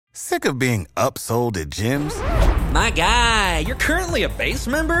Sick of being upsold at gyms? My guy, you're currently a base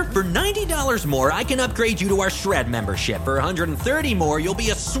member? For $90 more, I can upgrade you to our Shred membership. For $130 more, you'll be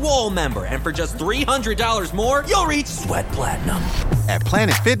a Swole member. And for just $300 more, you'll reach Sweat Platinum. At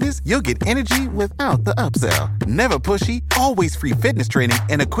Planet Fitness, you'll get energy without the upsell. Never pushy, always free fitness training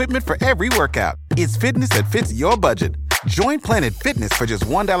and equipment for every workout. It's fitness that fits your budget. Join Planet Fitness for just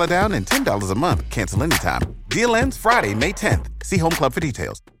 $1 down and $10 a month. Cancel anytime. Deal ends Friday, May 10th. See Home Club for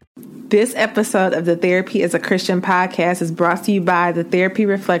details. This episode of the Therapy as a Christian podcast is brought to you by the Therapy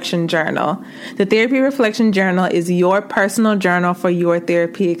Reflection Journal. The Therapy Reflection Journal is your personal journal for your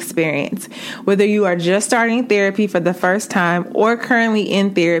therapy experience. Whether you are just starting therapy for the first time or currently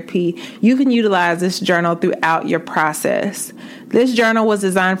in therapy, you can utilize this journal throughout your process. This journal was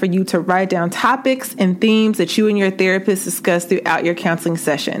designed for you to write down topics and themes that you and your therapist discuss throughout your counseling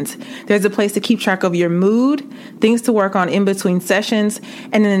sessions. There's a place to keep track of your mood, things to work on in between sessions,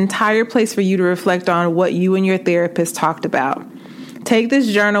 and an entire place for you to reflect on what you and your therapist talked about. Take this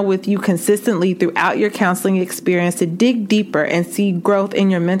journal with you consistently throughout your counseling experience to dig deeper and see growth in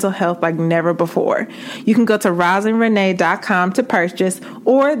your mental health like never before. You can go to rosinrenee.com to purchase,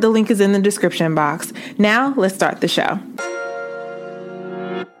 or the link is in the description box. Now, let's start the show.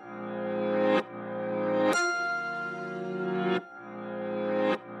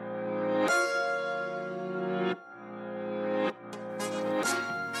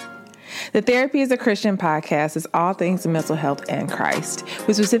 The Therapy as a Christian podcast is all things mental health and Christ.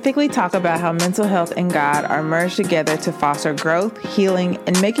 We specifically talk about how mental health and God are merged together to foster growth, healing,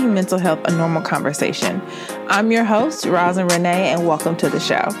 and making mental health a normal conversation. I'm your host, Rosin Renee, and welcome to the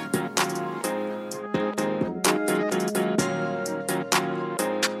show.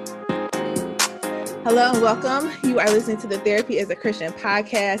 Hello and welcome. You are listening to the Therapy as a Christian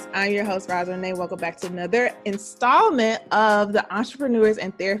podcast. I'm your host, Rosin Renee. Welcome back to another installment of the Entrepreneurs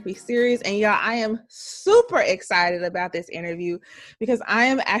and Therapy series. And y'all, I am super excited about this interview because I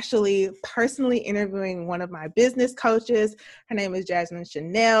am actually personally interviewing one of my business coaches. Her name is Jasmine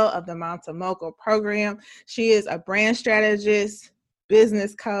Chanel of the Mom to Mogul program. She is a brand strategist,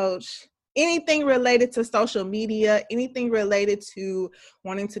 business coach, anything related to social media, anything related to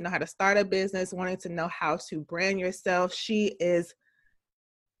wanting to know how to start a business, wanting to know how to brand yourself. She is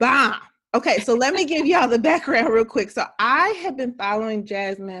bomb. Okay, so let me give y'all the background real quick. So I have been following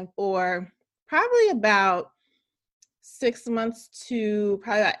Jasmine for probably about 6 months to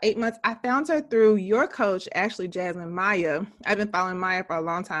probably about 8 months. I found her through your coach, actually, Jasmine Maya. I've been following Maya for a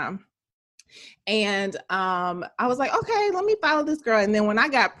long time. And I was like, okay, let me follow this girl. And then when I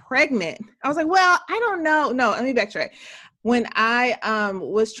got pregnant, I was like, well, I don't know. No, let me backtrack. When I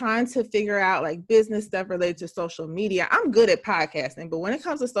was trying to figure out like business stuff related to social media, I'm good at podcasting, but when it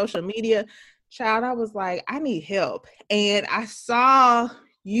comes to social media, child, I was like, I need help. And I saw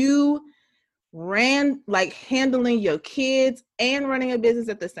you handling your kids and running a business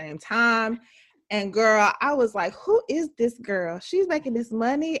at the same time. And girl, I was like, who is this girl? She's making this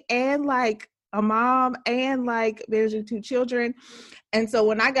money and like a mom and like managing 2 children. And so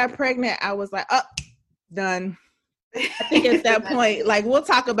when I got pregnant, I was like, oh, done. I think at that point, like we'll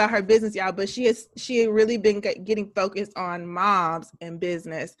talk about her business, y'all, but she had really been getting focused on moms and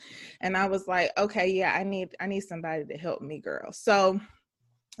business. And I was like, okay, yeah, I need somebody to help me, girl. So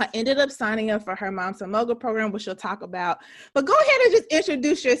I ended up signing up for her Mom to Mogul program, which she'll talk about. But go ahead and just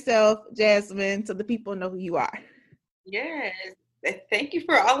introduce yourself, Jasmine, so the people know who you are. Yes. Thank you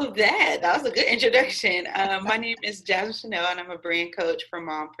for all of that. That was a good introduction. My name is Jasmine Chanel, and I'm a brand coach for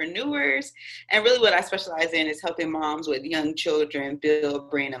mompreneurs. And really what I specialize in is helping moms with young children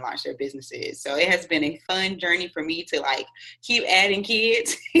build, brand, and launch their businesses. So it has been a fun journey for me to like keep adding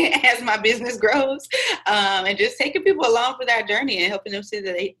kids as my business grows, and just taking people along for that journey and helping them see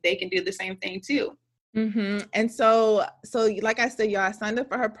that they can do the same thing too. Mm-hmm. And so like I said, y'all, I signed up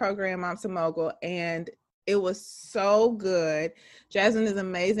for her program, Mom to Mogul, and it was so good. Jasmine is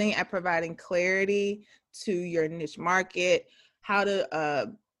amazing at providing clarity to your niche market, how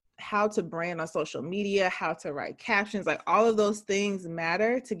to brand on social media, how to write captions, like all of those things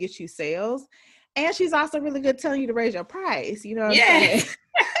matter to get you sales. And she's also really good telling you to raise your price. You know what I'm saying?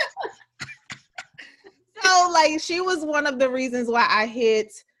 So like she was one of the reasons why I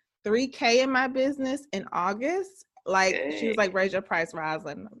hit 3K in my business in August. Like she was like, raise your price,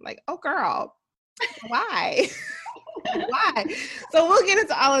 Rosin. I'm like, oh girl. Why? Why? So we'll get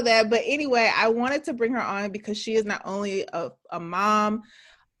into all of that. But anyway, I wanted to bring her on because she is not only a mom,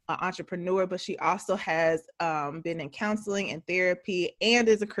 an entrepreneur, but she also has been in counseling and therapy and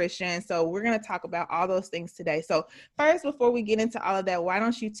is a Christian. So we're going to talk about all those things today. So first, before we get into all of that, why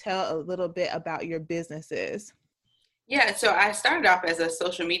don't you tell a little bit about your businesses? Yeah, so I started off as a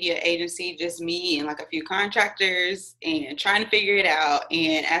social media agency, just me and like a few contractors and trying to figure it out.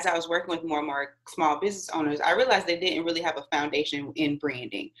 And as I was working with more and more small business owners, I realized they didn't really have a foundation in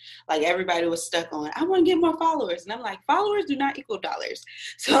branding. Like everybody was stuck on, I want to get more followers. And I'm like, followers do not equal dollars.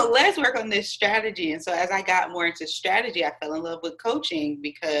 So let's work on this strategy. And so as I got more into strategy, I fell in love with coaching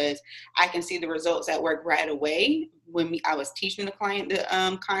because I can see the results at work right away when I was teaching the client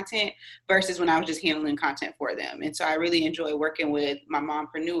the content versus when I was just handling content for them. And so I really enjoy working with my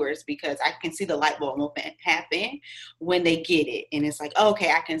mompreneurs because I can see the light bulb happen when they get it. And it's like, oh,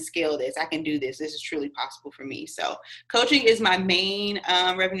 okay, I can scale this. I can do this. This is truly possible for me. So coaching is my main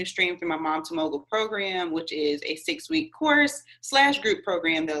revenue stream through my Mom to Mogul program, which is a 6-week course / group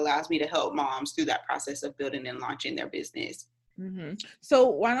program that allows me to help moms through that process of building and launching their business. Mm-hmm. So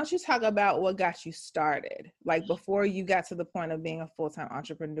why don't you talk about what got you started? Like before you got to the point of being a full-time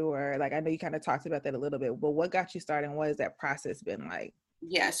entrepreneur, like I know you kind of talked about that a little bit, but what got you started and what has that process been like?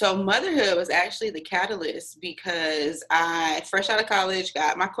 Yeah, so motherhood was actually the catalyst because I, fresh out of college,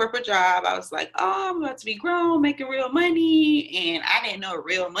 got my corporate job. I was like, oh, I'm about to be grown, making real money. And I didn't know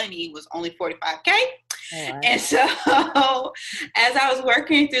real money was only $45K. Right. And so as I was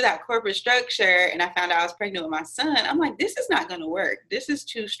working through that corporate structure and I found out I was pregnant with my son, I'm like, this is not going to work. This is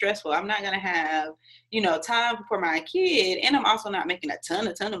too stressful. I'm not going to have, time for my kid. And I'm also not making a ton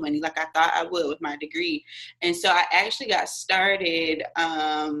of money like I thought I would with my degree. And so I actually got started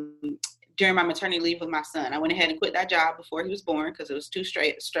during my maternity leave with my son. I went ahead and quit that job before he was born because it was too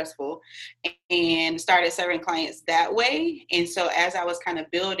stressful, and started serving clients that way. And so as I was kind of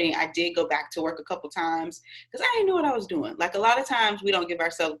building, I did go back to work a couple times because I didn't know what I was doing. Like a lot of times we don't give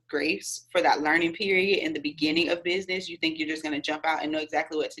ourselves grace for that learning period in the beginning of business. You think you're just going to jump out and know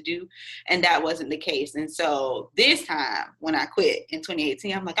exactly what to do. And that wasn't the case. And so this time when I quit in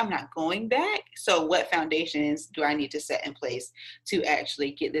 2018, I'm like, I'm not going back. So what foundations do I need to set in place to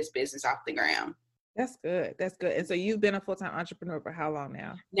actually get this business off the ground? That's good. That's good. And so you've been a full-time entrepreneur for how long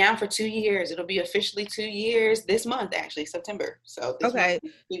now? Now for 2 years. It'll be officially 2 years this month, actually, September. So this month,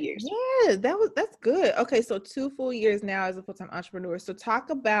 2 years. Yeah, that's good. Okay, so 2 full years now as a full-time entrepreneur. So talk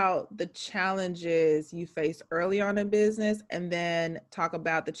about the challenges you faced early on in business, and then talk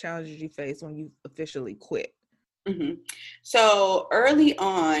about the challenges you faced when you officially quit. Mm-hmm. So early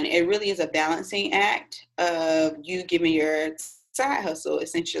on, it really is a balancing act of you giving your side hustle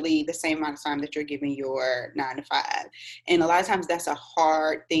essentially the same amount of time that you're giving your 9 to 5. And a lot of times that's a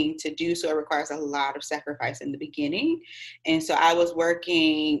hard thing to do. So it requires a lot of sacrifice in the beginning. And so I was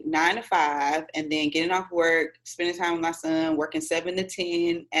working 9 to 5 and then getting off work, spending time with my son, working 7 to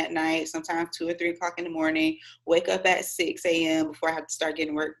 10 at night, sometimes 2 or 3 o'clock in the morning, wake up at 6 a.m. before I have to start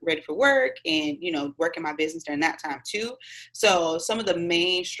getting ready for work and, working my business during that time too. So some of the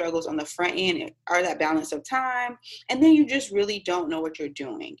main struggles on the front end are that balance of time. And then you just really don't know what you're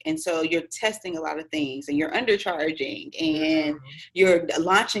doing. And so you're testing a lot of things and you're undercharging and you're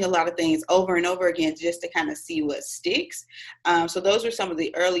launching a lot of things over and over again just to kind of see what sticks. So those are some of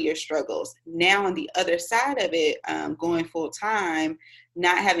the earlier struggles. Now on the other side of it, going full time,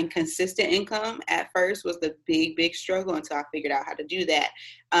 not having consistent income at first was the big struggle until I figured out how to do that.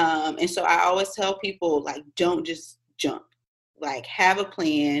 And so I always tell people, like, don't just jump. Like, have a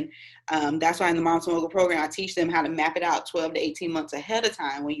plan. That's why in the Mom to Mogul program, I teach them how to map it out 12 to 18 months ahead of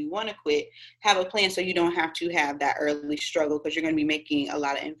time. When you want to quit, have a plan so you don't have to have that early struggle because you're going to be making a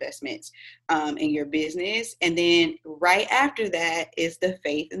lot of investments in your business. And then right after that is the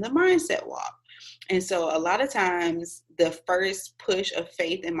faith and the mindset walk. And so a lot of times the first push of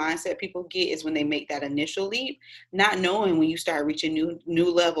faith and mindset people get is when they make that initial leap, not knowing when you start reaching new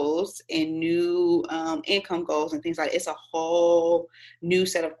levels and new income goals and things like that. It's a whole new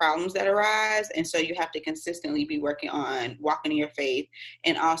set of problems that arise. And so you have to consistently be working on walking in your faith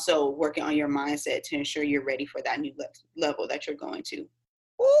and also working on your mindset to ensure you're ready for that new level that you're going to.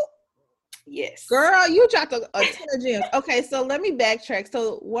 Ooh. Yes. Girl, you dropped a ton of gems. Okay, so let me backtrack.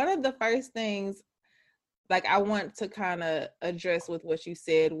 So one of the first things like I want to kind of address with what you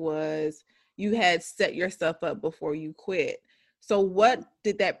said was you had set yourself up before you quit. So what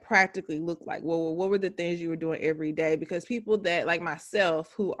did that practically look like? What were the things you were doing every day? Because people that like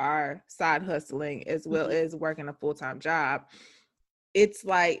myself who are side hustling as well as working a full-time job, it's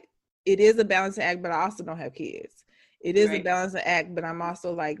like, it is a balancing act, but I also don't have kids. It is a balancing act, but I'm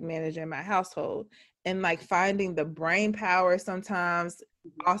also like managing my household and like finding the brain power sometimes,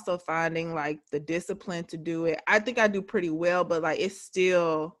 also finding like the discipline to do it. I think I do pretty well, but like it's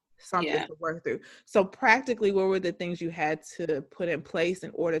still something to work through. So practically, what were the things you had to put in place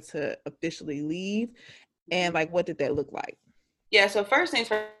in order to officially leave? And like, what did that look like? Yeah, so first things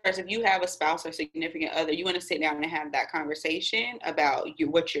first, if you have a spouse or significant other, you want to sit down and have that conversation about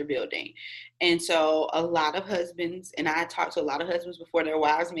what you're building. And so a lot of husbands, and I talk to a lot of husbands before their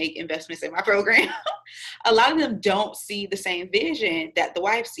wives make investments in my program, a lot of them don't see the same vision that the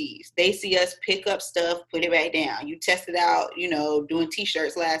wife sees. They see us pick up stuff, put it back down. You test it out, doing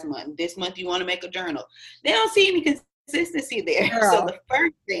t-shirts last month. This month you want to make a journal. They don't see any consistency there. Girl. So the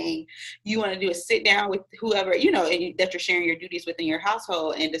first thing you want to do is sit down with whoever, that you're sharing your duties within your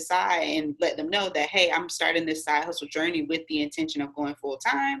household and decide and let them know that, hey, I'm starting this side hustle journey with the intention of going full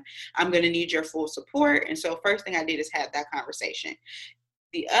time. I'm going to need your full support. And so first thing I did is have that conversation.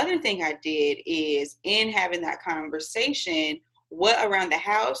 The other thing I did is, in having that conversation, what around the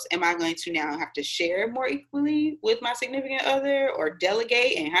house am I going to now have to share more equally with my significant other, or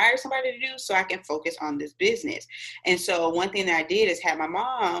delegate and hire somebody to do so I can focus on this business? And so one thing that I did is have my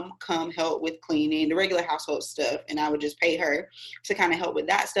mom come help with cleaning, the regular household stuff, and I would just pay her to kind of help with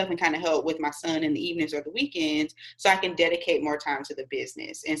that stuff and kind of help with my son in the evenings or the weekends so I can dedicate more time to the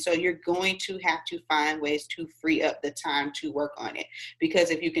business. And so you're going to have to find ways to free up the time to work on it, because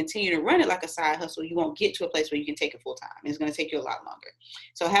if you continue to run it like a side hustle, you won't get to a place where you can take it full time. It's going to take you a lot longer.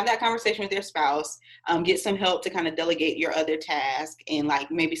 So have that conversation with your spouse, get some help to kind of delegate your other tasks and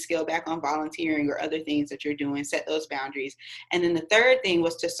like maybe scale back on volunteering or other things that you're doing, set those boundaries. And then the third thing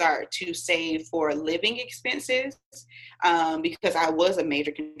was to start to save for living expenses, because I was a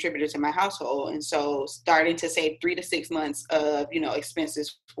major contributor to my household. And so starting to save 3 to 6 months of,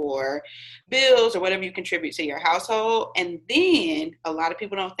 expenses for bills or whatever you contribute to your household. And then a lot of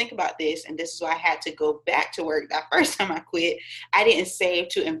people don't think about this, and this is why I had to go back to work that first time I quit. I didn't save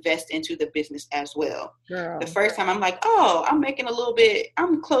to invest into the business as well. Girl. The first time I'm like, oh,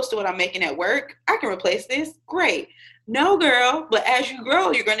 I'm close to what I'm making at work. I can replace this. Great. No, girl, but as you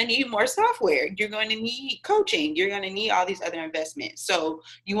grow, you're going to need more software. You're going to need coaching. You're going to need all these other investments. So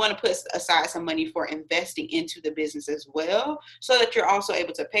you want to put aside some money for investing into the business as well, so that you're also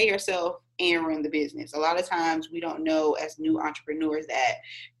able to pay yourself and run the business. A lot of times we don't know as new entrepreneurs that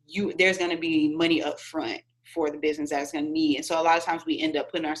there's going to be money up front for the business that it's going to need. And so a lot of times we end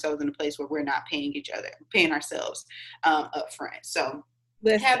up putting ourselves in a place where we're not paying ourselves up front. So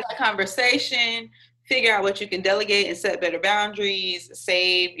have that conversation, figure out what you can delegate and set better boundaries,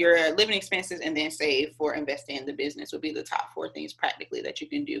 save your living expenses, and then save for investing in the business would be the top 4 things practically that you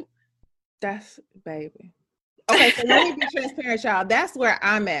can do. That's baby. Okay, so let me be transparent, y'all. That's where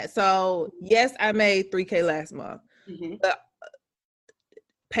I'm at. So yes, I made $3,000 last month, but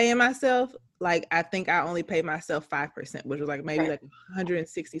paying myself, like I think I only paid myself 5%, which was like maybe like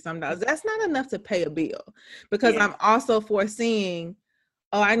 $160 some. That's not enough to pay a bill, because I'm also foreseeing,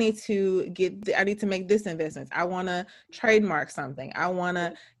 oh, I need to make this investment. I want to trademark something. I want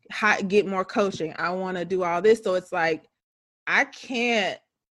to get more coaching. I want to do all this. So it's like, I can't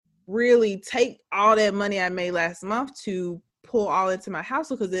really take all that money I made last month to pull all into my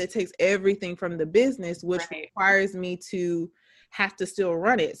household, because it takes everything from the business, which requires me to have to still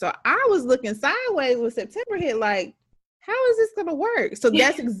run it. So I was looking sideways when September hit, like, how is this going to work? So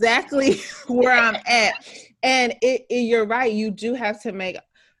that's exactly where I'm at. And you're right. You do have to make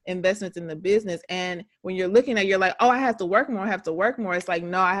investments in the business. And when you're looking at, you're like, oh, I have to work more. It's like,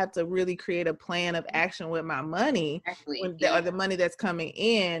 no, I have to really create a plan of action with my money or the money that's coming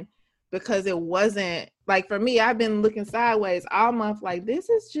in, because it wasn't like, for me, I've been looking sideways all month. Like, this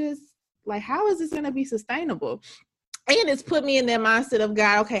is just like, how is this going to be sustainable? And it's put me in that mindset of,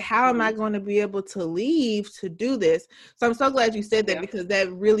 God, okay, how am I going to be able to leave to do this? So I'm so glad you said that, because that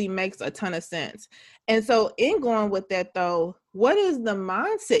really makes a ton of sense. And so in going with that, though, what is the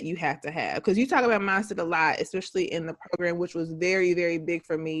mindset you have to have? Because you talk about mindset a lot, especially in the program, which was very, very big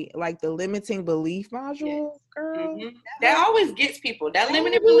for me, like the limiting belief module, girl. That always gets people. That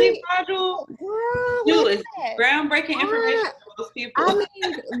limiting belief module, is groundbreaking information for those people. I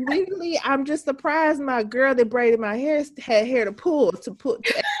mean, literally, I'm just surprised my girl that braided my hair had hair to pull to braid,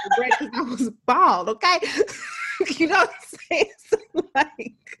 because I was bald, okay? You know what I'm saying? So,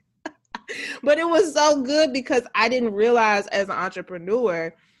 like, but it was so good, because I didn't realize as an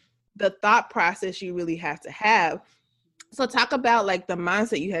entrepreneur the thought process you really have to have. So talk about like the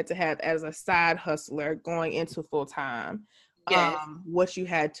mindset you had to have as a side hustler going into full time. What you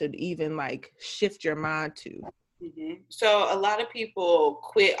had to even like shift your mind to. So a lot of people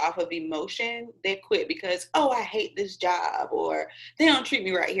quit off of emotion. They quit because, oh, I hate this job, or they don't treat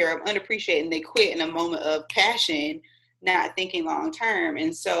me right here, I'm unappreciated, and they quit in a moment of passion, not thinking long term.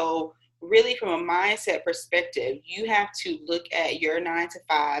 And so really, from a mindset perspective, you have to look at your 9 to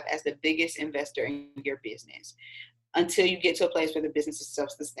 5 as the biggest investor in your business. until you get to a place where the business is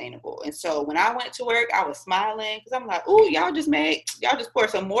self-sustainable. And so when I went to work, I was smiling because I'm like, oh, y'all just poured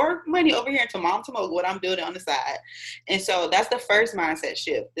some more money over here into Mom to Mogul, what I'm building on the side. And so that's the first mindset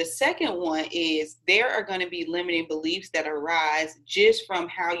shift. The second one is there are going to be limiting beliefs that arise just from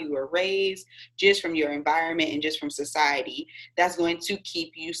how you were raised, just from your environment, and just from society that's going to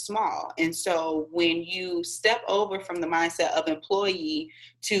keep you small. And so when you step over from the mindset of employee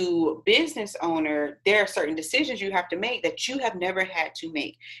to business owner, there are certain decisions you have to make that you have never had to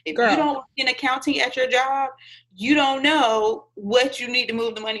make. If you don't work in accounting at your job, you don't know what you need to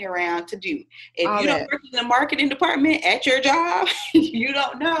move the money around to do. If you don't work in the marketing department at your job, you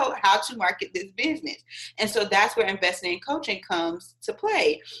don't know how to market this business. And so that's where investing in coaching comes to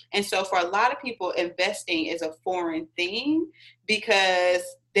play. And so for a lot of people, investing is a foreign thing because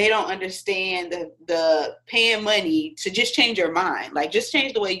they don't understand the paying money to just change your mind, like just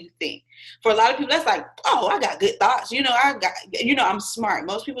change the way you think. For a lot of people, that's like, oh, I got good thoughts. I'm smart.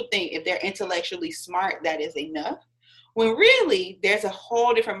 Most people think if they're intellectually smart, that is enough. When really there's a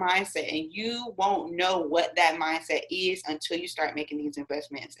whole different mindset, and you won't know what that mindset is until you start making these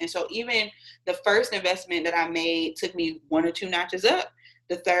investments. And so even the first investment that I made took me 1 or 2 notches up.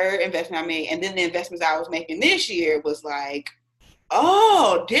 The third investment I made, and then the investments I was making this year was like,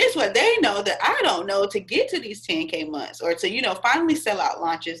 oh, this what they know that I don't know to get to these 10K months or to, finally sell out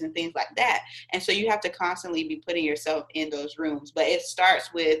launches and things like that. And so you have to constantly be putting yourself in those rooms. But it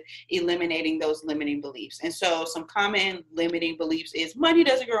starts with eliminating those limiting beliefs. And so some common limiting beliefs is money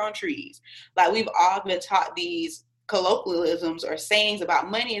doesn't grow on trees. Like we've all been taught these colloquialisms or sayings about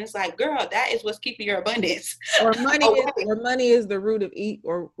money, and it's like, girl, that is what's keeping your abundance. Or money is the root of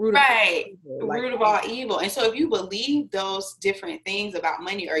root of all evil. And so if you believe those different things about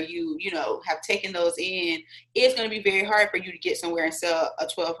money, or you have taken those in, it's going to be very hard for you to get somewhere and sell a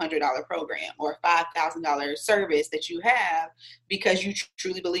 $1,200 program or a $5,000 service that you have, because you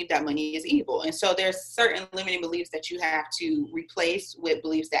truly believe that money is evil. And so there's certain limiting beliefs that you have to replace with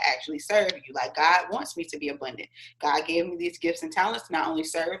beliefs that actually serve you. Like, God wants me to be abundant. God gave me these gifts and talents to not only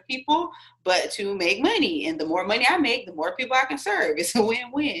serve people, but to make money. And the more money I make, the more people I can serve. It's a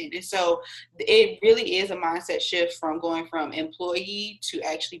win-win. And so it really is a mindset shift from going from employee to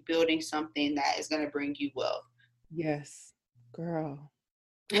actually building something that is going to bring you wealth. Yes, girl.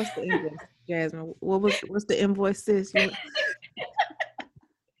 What's the invoice, Jasmine? What's the invoice, sis? That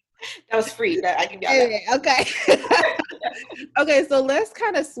was free. I can get that. Okay. Okay, so let's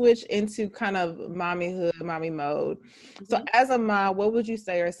kind of switch into kind of mommyhood, mommy mode. So as a mom, what would you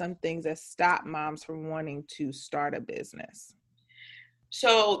say are some things that stop moms from wanting to start a business?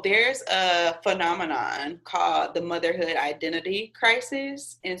 So there's a phenomenon called the motherhood identity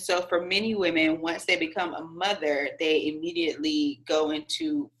crisis. And so for many women, once they become a mother, they immediately go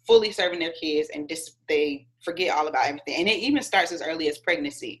into fully serving their kids, and they forget all about everything. And it even starts as early as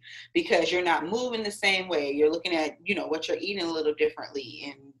pregnancy, because you're not moving the same way. You're looking at, what you're eating a little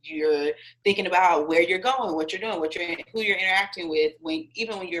differently, and you're thinking about where you're going, what you're doing, who you're interacting with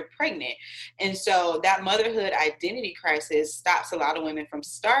even when you're pregnant. And so that motherhood identity crisis stops a lot of women from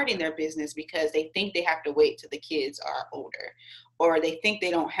starting their business because they think they have to wait till the kids are older, or they think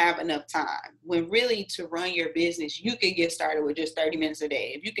they don't have enough time, when really to run your business, you can get started with just 30 minutes a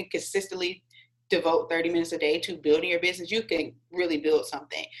day. If you can consistently devote 30 minutes a day to building your business, you can really build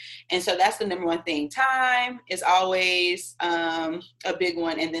something. And so that's the number one thing. Time is always a big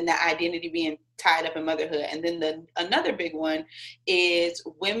one. And then the identity being tied up in motherhood. And then another big one is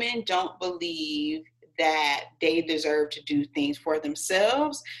women don't believe that they deserve to do things for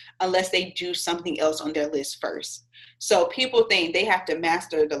themselves unless they do something else on their list first. So people think they have to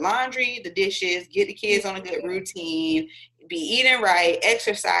master the laundry, the dishes, get the kids on a good routine, be eating right,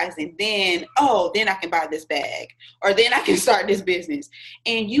 exercise, and then I can buy this bag, or then I can start this business.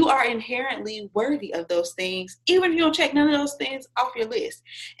 And you are inherently worthy of those things, even if you don't check none of those things off your list.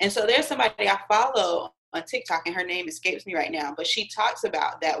 And so there's somebody I follow on TikTok, and her name escapes me right now, but she talks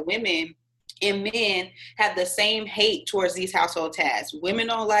about that women and men have the same hate towards these household tasks. Women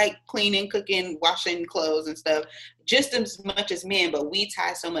don't like cleaning, cooking, washing clothes and stuff just as much as men, but we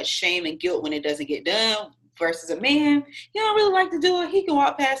tie so much shame and guilt when it doesn't get done. Versus a man, he don't really like to do it. He can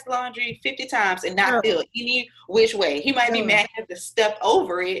walk past laundry 50 times and not feel any which way. He might be mad at the step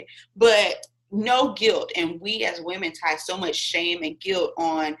over it, but no guilt. And we as women tie so much shame and guilt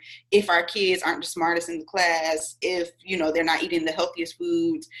on if our kids aren't the smartest in the class, if they're not eating the healthiest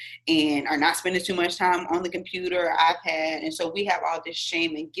foods and are not spending too much time on the computer or iPad. And so we have all this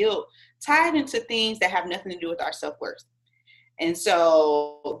shame and guilt tied into things that have nothing to do with our self-worth. And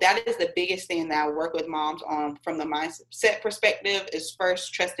so that is the biggest thing that I work with moms on from the mindset perspective is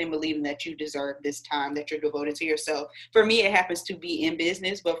first trusting, believing that you deserve this time that you're devoted to yourself. For me, it happens to be in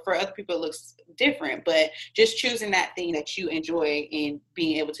business, but for other people, it looks different. But just choosing that thing that you enjoy and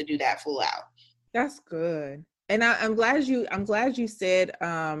being able to do that full out. That's good. And I'm glad you said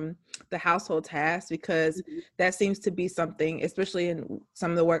the household tasks, because that seems to be something, especially in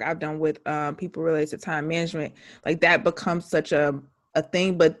some of the work I've done with people related to time management, like that becomes such a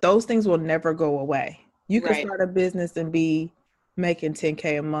thing, but those things will never go away. You can start a business and be making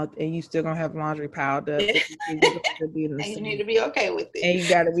 $10K a month and you still gonna have laundry piled up. And you need to be okay with it. And you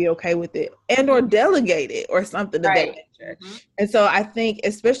got to be okay with it, and or delegate it or something of that nature. And so I think,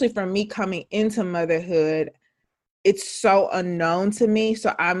 especially for me coming into motherhood, it's so unknown to me.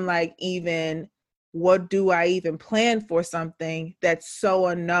 So I'm like, what do I even plan for something that's so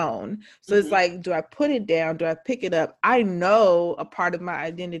unknown? So it's like, do I put it down? Do I pick it up? I know a part of my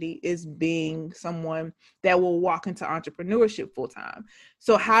identity is being someone that will walk into entrepreneurship full time.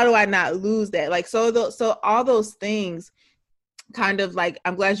 So how do I not lose that? Like, so all those things kind of like,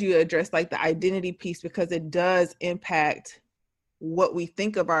 I'm glad you addressed like the identity piece, because it does impact what we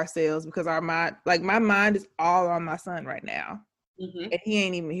think of ourselves, because our mind, like my mind is all on my son right now. And he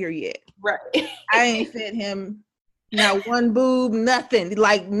ain't even here yet. Right. I ain't fed him not one boob, nothing,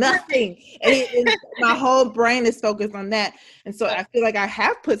 like nothing. And my whole brain is focused on that. And so I feel like I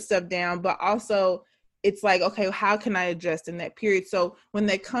have put stuff down, but also it's like, okay, how can I adjust in that period? So when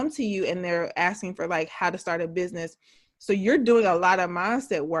they come to you and they're asking for like how to start a business, so you're doing a lot of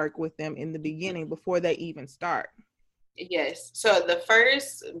mindset work with them in the beginning before they even start. Yes. So the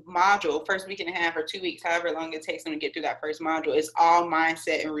first week and a half or 2 weeks, however long it takes them to get through that first module, is all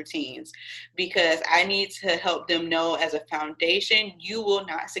mindset and routines, because I need to help them know as a foundation, you will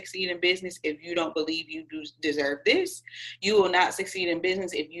not succeed in business if you don't believe you do deserve this. You will not succeed in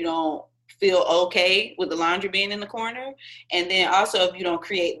business if you don't feel okay with the laundry being in the corner. And then also if you don't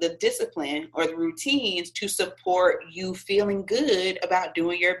create the discipline or the routines to support you feeling good about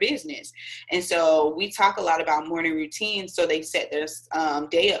doing your business. And so we talk a lot about morning routines. So they set their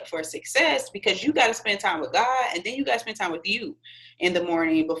day up for success, because you got to spend time with God, and then you got to spend time with you in the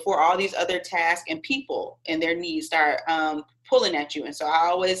morning before all these other tasks and people and their needs start pulling at you. And so I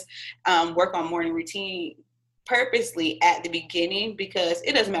always work on morning routine purposely at the beginning, because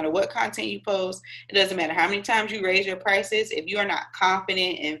it doesn't matter what content you post. It doesn't matter how many times you raise your prices. If you are not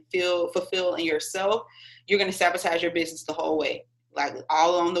confident and feel fulfilled in yourself, you're going to sabotage your business the whole way, like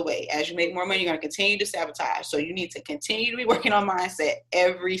all along the way. As you make more money, you're going to continue to sabotage. So you need to continue to be working on mindset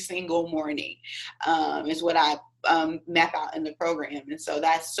every single morning, is what I map out in the program. And so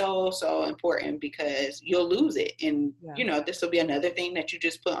that's so important, because you'll lose it. And you know, this will be another thing that you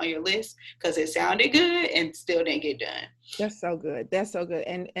just put on your list because it sounded good and still didn't get done. That's so good.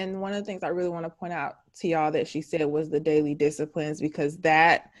 And one of the things I really want to point out to y'all that she said was the daily disciplines, because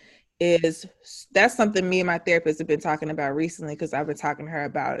that's something me and my therapist have been talking about recently, because I've been talking to her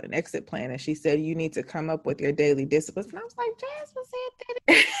about an exit plan, and she said you need to come up with your daily disciplines. And I was like, Jasmine said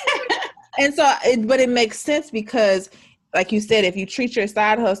that. And so, but it makes sense, because like you said, if you treat your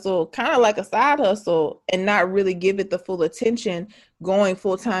side hustle kind of like a side hustle and not really give it the full attention going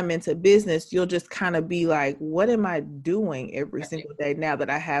full time into business, you'll just kind of be like, what am I doing every single day now that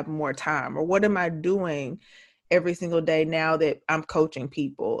I have more time? Or what am I doing every single day now that I'm coaching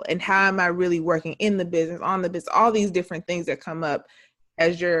people? And how am I really working in the business, on the business, all these different things that come up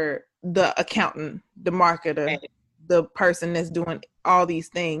as you're the accountant, the marketer, the person that's doing all these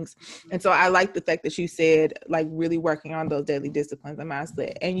things. And so I like the fact that you said like really working on those daily disciplines and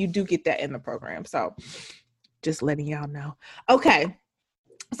mindset, and you do get that in the program. So just letting y'all know. Okay.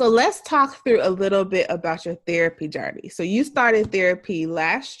 So let's talk through a little bit about your therapy journey. So you started therapy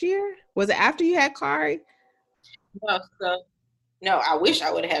last year. Was it after you had Kari? No, I wish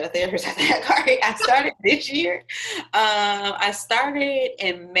I would have had a therapist after that, Kari. I started this year. I started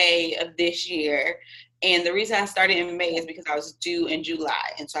in May of this year. And the reason I started in May is because I was due in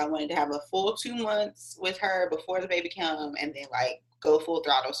July. And so I wanted to have a full 2 months with her before the baby came, and then like go full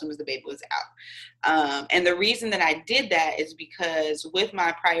throttle as soon as the baby was out. And the reason that I did that is because with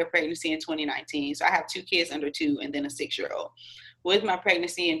my prior pregnancy in 2019, so I have 2 kids under 2 and then a 6-year-old. With my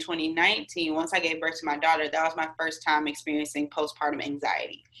pregnancy in 2019, once I gave birth to my daughter, that was my first time experiencing postpartum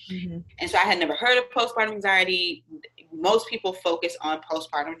anxiety. Mm-hmm. And so I had never heard of postpartum anxiety. Most people focus on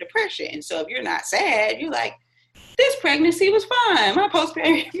postpartum depression. And so if you're not sad, you're like, this pregnancy was fine. My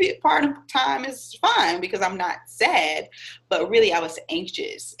postpartum time is fine because I'm not sad, but really I was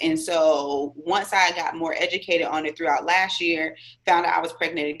anxious. And so once I got more educated on it throughout last year, found out I was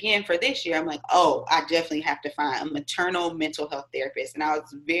pregnant again for this year, I'm like, oh, I definitely have to find a maternal mental health therapist. And I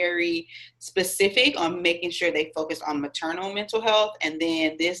was very specific on making sure they focused on maternal mental health. And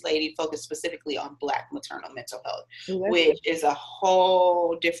then this lady focused specifically on Black maternal mental health, which is a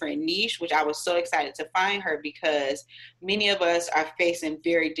whole different niche, which I was so excited to find her because many of us are facing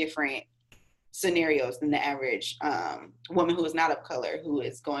very different scenarios than the average woman who is not of color who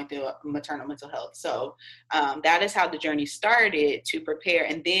is going through maternal mental health. So that is how the journey started to prepare.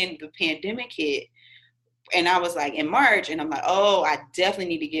 And then the pandemic hit. And I was like in March, and I'm like, oh, I definitely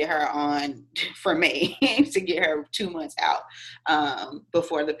need to get her on for May to get her 2 months out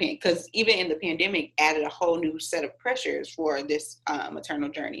before the because even in the pandemic added a whole new set of pressures for this maternal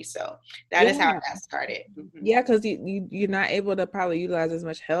journey. So that is how that started. Mm-hmm. Yeah, because you're not able to probably utilize as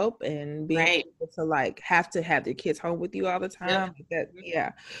much help and being able to like have to have the kids home with you all the time. Yep.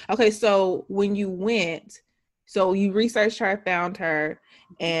 Yeah. Okay, so when you went, so you researched her, found her,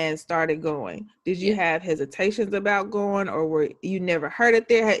 and started going. Did you have hesitations about going, or were you never heard of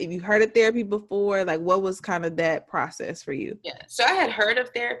therapy? Have you heard of therapy before? Like, what was kind of that process for you? Yeah, so I had heard of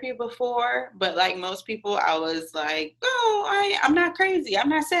therapy before, but like most people, I was like, oh, I'm not crazy. I'm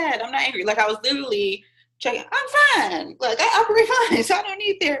not sad. I'm not angry. Like I was literally checking, I'm fine. Like I operate fine, so I don't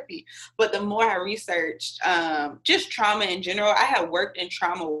need therapy. But the more I researched just trauma in general, I had worked in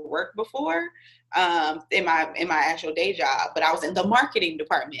trauma work before. In my actual day job, but I was in the marketing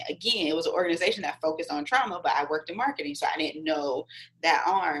department. Again, it was an organization that focused on trauma, but I worked in marketing, so I didn't know that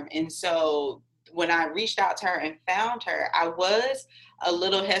arm. And so when I reached out to her and found her, I was a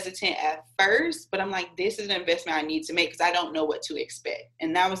little hesitant at first, but I'm like, this is an investment I need to make because I don't know what to expect.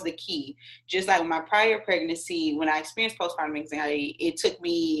 And that was the key. Just like with my prior pregnancy, when I experienced postpartum anxiety, it took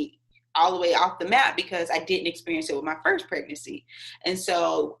me all the way off the map because I didn't experience it with my first pregnancy. And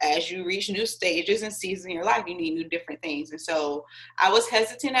so as you reach new stages and seasons in your life, you need new different things. And so I was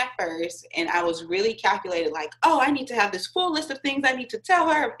hesitant at first, and I was really calculated like, oh, I need to have this full list of things I need to tell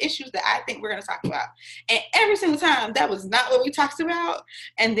her of issues that I think we're going to talk about. And every single time that was not what we talked about.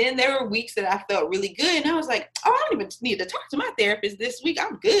 And then there were weeks that I felt really good. And I was like, oh, I don't even need to talk to my therapist this week.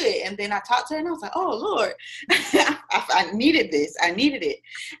 I'm good. And then I talked to her and I was like, oh Lord, I needed this. I needed it.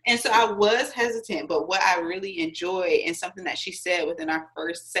 And so I was hesitant, but what I really enjoy, and something that she said within our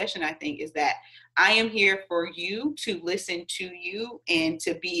first session, I think, is that I am here for you to listen to you and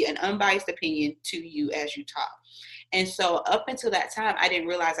to be an unbiased opinion to you as you talk. And so up until that time, I didn't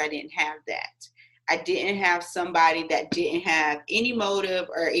realize I didn't have that. I didn't have somebody that didn't have any motive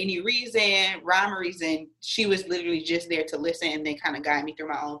or any rhyme or reason. She was literally just there to listen and then kind of guide me through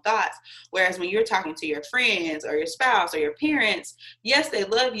my own thoughts. Whereas when you're talking to your friends or your spouse or your parents, yes, they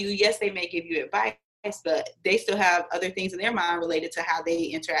love you. Yes, they may give you advice, but they still have other things in their mind related to how they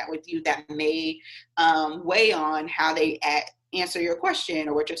interact with you that may weigh on how they answer your question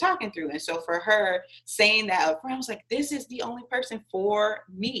or what you're talking through. And so for her saying that up front, I was like, this is the only person for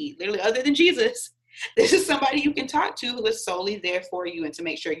me, literally, other than Jesus. This is somebody you can talk to who is solely there for you and to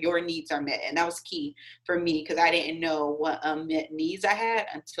make sure your needs are met. And that was key for me because I didn't know what unmet needs I had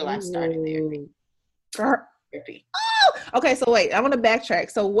until I started therapy. Oh, okay. So wait, I want to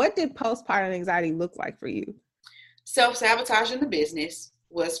backtrack. So what did postpartum anxiety look like for you? Self-sabotage in the business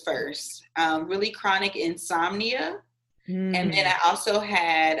was first. Really chronic insomnia. And then I also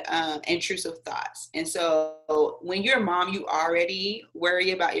had intrusive thoughts. And so when you're a mom, you already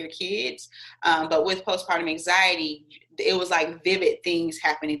worry about your kids. But with postpartum anxiety, it was like vivid things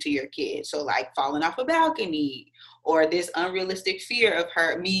happening to your kids. So like falling off a balcony, or this unrealistic fear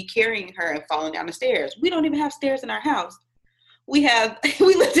of me carrying her and falling down the stairs. We don't even have stairs in our house. We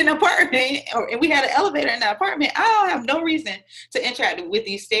lived in an apartment, and we had an elevator in the apartment. I don't have no reason to interact with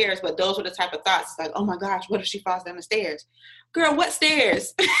these stairs, but those were the type of thoughts. It's like, oh my gosh, what if she falls down the stairs? Girl, what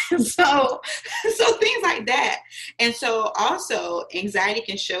stairs? so things like that. And so also anxiety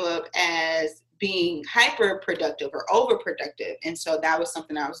can show up as being hyper productive or overproductive. And so that was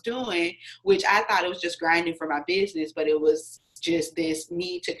something I was doing, which I thought it was just grinding for my business, but it was just this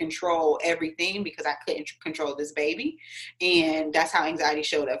need to control everything because I couldn't control this baby. And that's how anxiety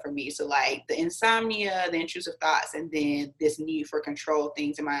showed up for me. So like the insomnia, the intrusive thoughts, and then this need for control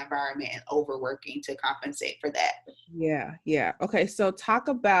things in my environment and overworking to compensate for that. Yeah. Yeah. Okay. So talk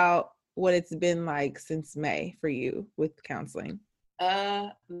about what it's been like since May for you with counseling.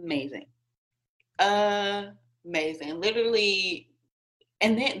 Amazing. Literally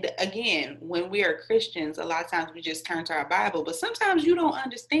And then again, when we are Christians, a lot of times we just turn to our Bible, but sometimes you don't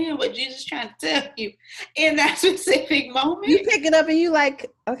understand what Jesus is trying to tell you in that specific moment. You pick it up and you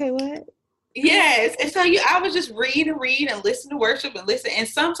like, okay, what? Yes. And so I would just read and listen to worship and listen. And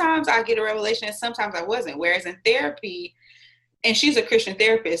sometimes I get a revelation and sometimes I wasn't. Whereas in therapy, and she's a Christian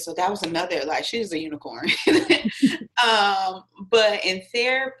therapist, so that was another, like, she's a unicorn. But in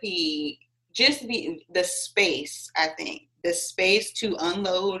therapy, just the space, I think, the space to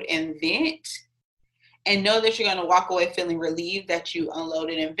unload and vent, and know that you're going to walk away feeling relieved that you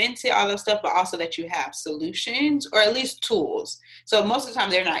unloaded and vented all that stuff, but also that you have solutions or at least tools. So most of the time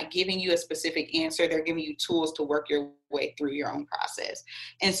they're not giving you a specific answer. They're giving you tools to work your way through your own process.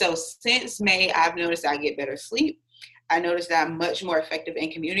 And so since May, I've noticed I get better sleep. I noticed that I'm much more effective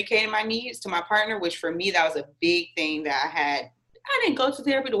in communicating my needs to my partner, which for me, that was a big thing that I had. I didn't go to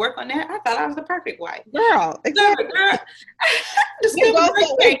therapy to work on that. I thought I was the perfect wife. Girl, exactly. Just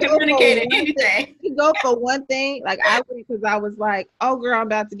communicating anything. You go for one thing, like I would, because I was like, oh girl, I'm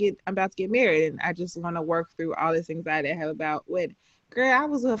about to get married, and I just want to work through all this anxiety I have about wedding. Girl, I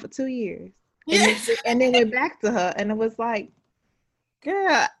was with her for 2 years. Yes. And then went back to her, and it was like,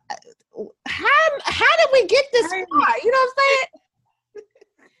 girl, how did we get this far? You know what I'm saying?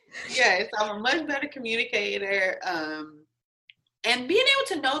 Yes, I'm a much better communicator. And being able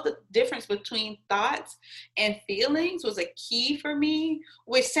to know the difference between thoughts and feelings was a key for me,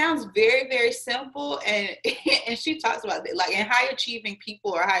 which sounds very, very simple. And she talks about it, like in high achieving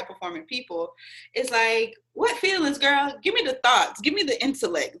people or high performing people, it's like, what feelings, girl? Give me the thoughts. Give me the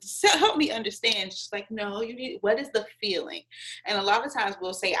intellect. Help me understand. She's like, no, what is the feeling? And a lot of times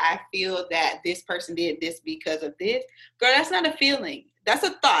we'll say, I feel that this person did this because of this. Girl, that's not a feeling. That's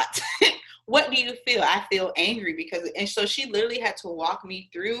a thought. What do you feel? I feel angry because, and so she literally had to walk me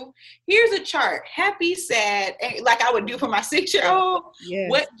through, here's a chart, happy, sad, like I would do for my 6-year-old. Yes.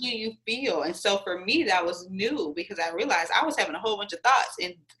 What do you feel? And so for me, that was new because I realized I was having a whole bunch of thoughts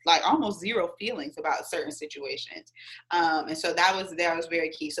and like almost zero feelings about certain situations. And so that was very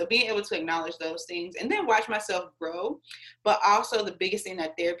key. So being able to acknowledge those things and then watch myself grow. But also the biggest thing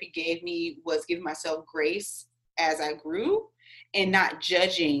that therapy gave me was giving myself grace as I grew and not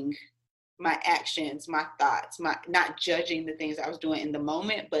judging my actions, my thoughts, not judging the things I was doing in the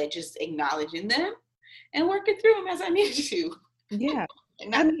moment, but just acknowledging them and working through them as I needed to. Yeah.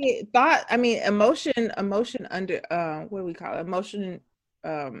 Emotion under, what do we call it? Emotion,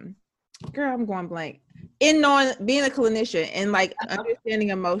 girl, I'm going blank. Being a clinician and like understanding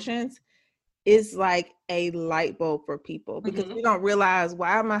emotions is like a light bulb for people because we don't realize,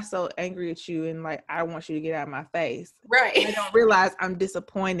 why am I so angry at you and like I want you to get out of my face. Right. I don't realize I'm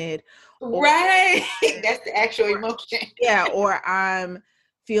disappointed. Right. That's the actual emotion. Yeah. Or I'm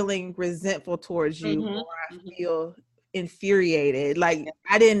feeling resentful towards you, or I feel infuriated. Like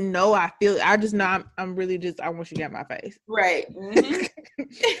I didn't know I just know I'm really just, I want you to get out of my face. Right.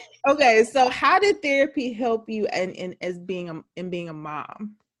 Okay. So how did therapy help you in being a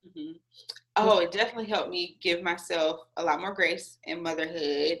mom? Oh, it definitely helped me give myself a lot more grace in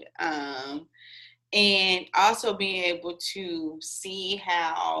motherhood. And also being able to see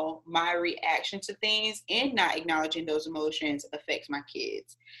how my reaction to things and not acknowledging those emotions affects my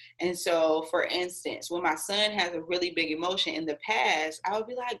kids. And so, for instance, when my son has a really big emotion in the past, I would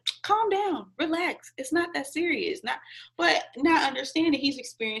be like, calm down, relax. It's not that serious. But not understanding he's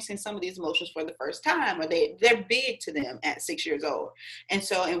experiencing some of these emotions for the first time, or they're big to them at 6 years old. And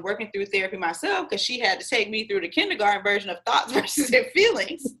so in working through therapy myself, because she had to take me through the kindergarten version of thoughts versus their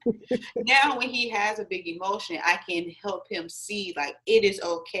feelings, now when he has a big emotion, I can help him see, like, it is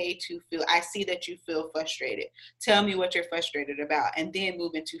okay to feel. I see that you feel frustrated. Tell me what you're frustrated about, and then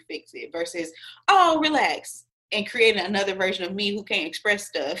move into fix it versus, oh, relax, and creating another version of me who can't express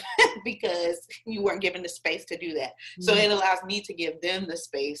stuff because you weren't given the space to do that. Mm-hmm. So it allows me to give them the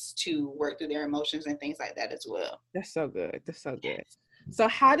space to work through their emotions and things like that as well. That's so good. So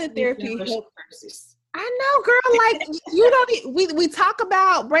how did therapy help? I know, girl, like you don't, we talk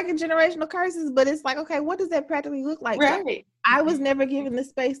about breaking generational curses, but it's like, okay, what does that practically look like? Right. Like, I was never given the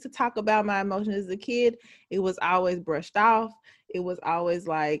space to talk about my emotions as a kid. It was always brushed off. It was always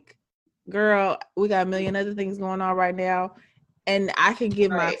like, girl, we got a million other things going on right now. And I can give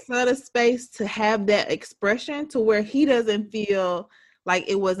my son a space to have that expression to where he doesn't feel like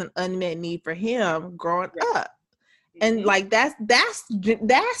it was an unmet need for him growing up. And like that's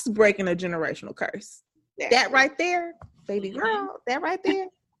breaking a generational curse. That right there, baby girl, that right there,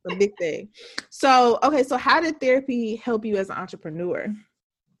 a big thing. So, okay, so how did therapy help you as an entrepreneur?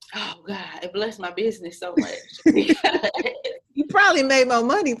 Oh God, it blessed my business so much. You probably made more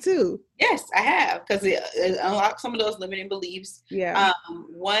money too. Yes, I have, because it unlocked some of those limiting beliefs. Yeah.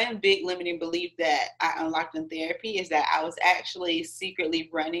 One big limiting belief that I unlocked in therapy is that I was actually secretly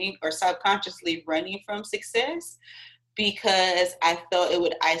running or subconsciously running from success because I felt it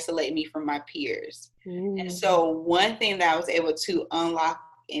would isolate me from my peers. And so one thing that I was able to unlock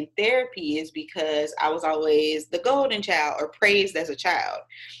in therapy is because I was always the golden child or praised as a child.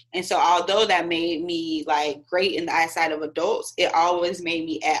 And so although that made me like great in the eyesight of adults, it always made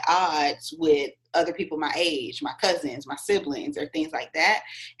me at odds with other people my age, my cousins, my siblings, or things like that.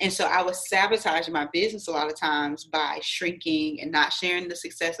 And so I was sabotaging my business a lot of times by shrinking and not sharing the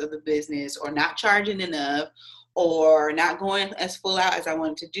success of the business, or not charging enough, or not going as full out as I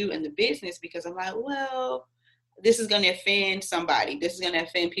wanted to do in the business, because I'm like, well, this is going to offend somebody. This is going to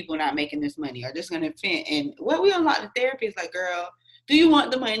offend people not making this money, or this is going to offend. And what we unlock the therapy is like, girl, do you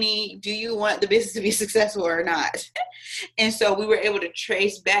want the money? Do you want the business to be successful or not? And so we were able to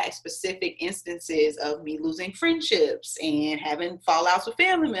trace back specific instances of me losing friendships and having fallouts with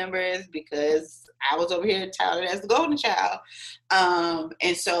family members because I was over here touted as the golden child.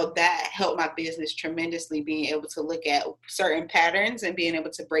 And so that helped my business tremendously, being able to look at certain patterns and being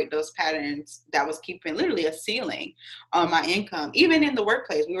able to break those patterns that was keeping literally a ceiling on my income. Even in the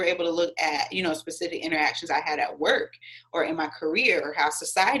workplace, we were able to look at, specific interactions I had at work or in my career, or how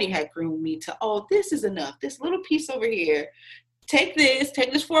society had groomed me to, oh, this is enough. This little piece over here. Take this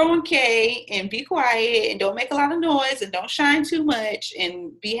 401k and be quiet and don't make a lot of noise and don't shine too much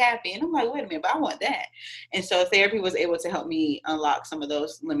and be happy. And I'm like, wait a minute, but I want that. And so therapy was able to help me unlock some of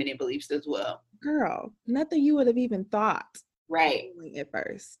those limiting beliefs as well. Girl, nothing you would have even thought. Right. At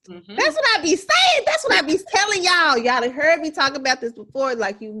first. Mm-hmm. That's what I be saying. That's what I be telling y'all. Y'all have heard me talk about this before.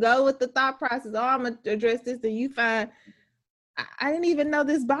 Like, you go with the thought process, oh, I'm going to address this, and you find, I didn't even know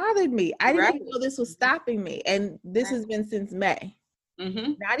this bothered me. I didn't even know this was stopping me. And this has been since May.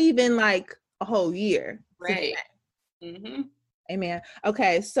 Mm-hmm. Not even like a whole year. Right. Mm-hmm. Amen.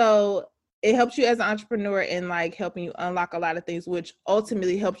 Okay. So it helps you as an entrepreneur in like helping you unlock a lot of things, which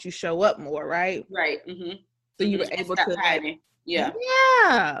ultimately helps you show up more, right? Right. Mm-hmm. So you were able to hiding. Yeah.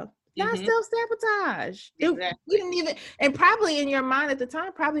 Not self-sabotage. Exactly. You didn't even, and probably in your mind at the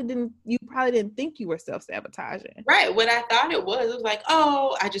time, you probably didn't think you were self-sabotaging. Right. What I thought it was like,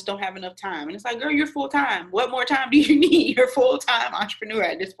 oh, I just don't have enough time. And it's like, girl, you're full-time. What more time do you need? You're a full-time entrepreneur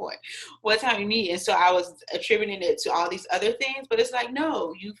at this point. What time you need? And so I was attributing it to all these other things, but it's like,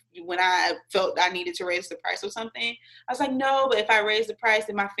 no, when I felt I needed to raise the price of something, I was like, no, but if I raise the price,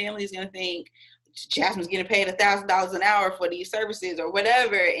 then my family is going to think Jasmine's getting paid $1,000 an hour for these services or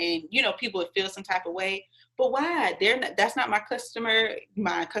whatever. And, people would feel some type of way, but why? That's not my customer.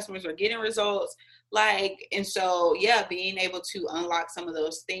 My customers are getting results. And so, being able to unlock some of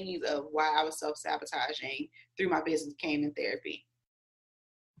those things of why I was self-sabotaging through my business came in therapy.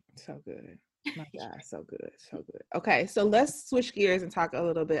 So good. My God, so good. So good. Okay. So let's switch gears and talk a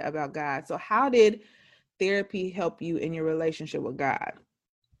little bit about God. So how did therapy help you in your relationship with God?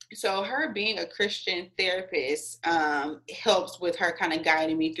 So her being a Christian therapist helps with her kind of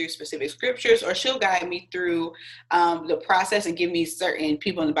guiding me through specific scriptures, or she'll guide me through the process and give me certain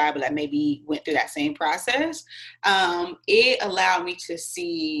people in the Bible that maybe went through that same process. It allowed me to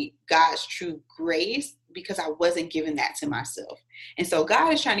see God's true grace because I wasn't giving that to myself. And so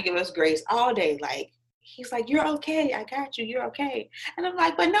God is trying to give us grace all day. He's like, you're okay. I got you. You're okay. And I'm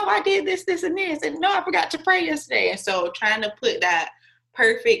like, but no, I did this, and this. And no, I forgot to pray yesterday. And so trying to put that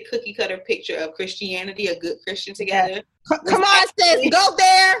perfect cookie cutter picture of Christianity, a good Christian together. Come on, sis, go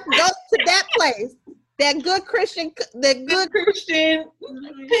there, go to that place. That good Christian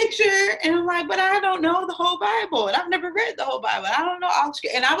picture. And I'm like, but I don't know the whole Bible. And I've never read the whole Bible. I don't know.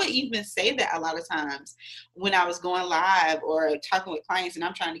 And I would even say that a lot of times when I was going live or talking with clients and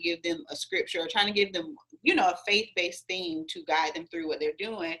I'm trying to give them a scripture or trying to give them, a faith-based thing to guide them through what they're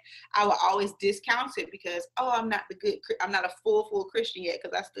doing, I would always discount it because, I'm not a full Christian yet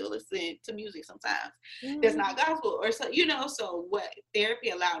because I still listen to music sometimes. That's not gospel. Or so, so what therapy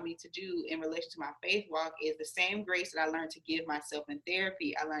allowed me to do in relation to my faith walk is the same grace that I learned to give myself in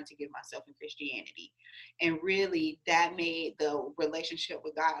therapy, I learned to give myself in Christianity. And really that made the relationship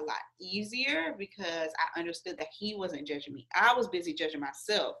with God a lot easier because I understood that he wasn't judging me. I was busy judging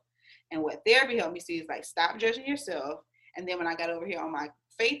myself. And what therapy helped me see is stop judging yourself. And then when I got over here on my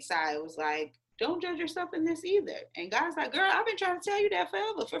faith side, it was don't judge yourself in this either. And God's like, girl, I've been trying to tell you that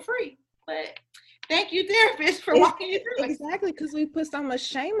forever for free. But thank you, therapist, for walking you through it. Exactly, because we put so much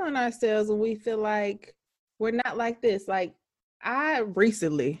shame on ourselves and we feel like we're not like this. I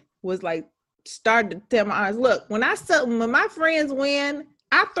recently was started to tell my eyes, look, when my friends win,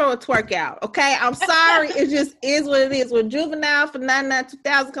 I throw a twerk out. Okay. I'm sorry. It just is what it is. When Juvenile for 99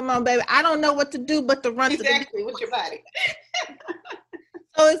 2000, come on, baby. I don't know what to do but to run exactly with your body.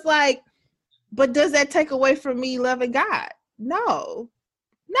 So it's like, but does that take away from me loving God? No.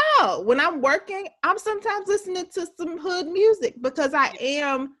 When I'm working, I'm sometimes listening to some hood music because I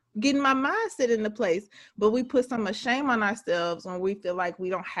am getting my mindset into place. But we put so much shame on ourselves when we feel like we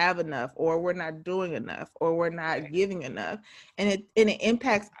don't have enough, or we're not doing enough, or we're not giving enough. And it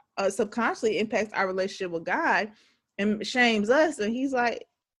impacts, subconsciously impacts our relationship with God and shames us. And he's like,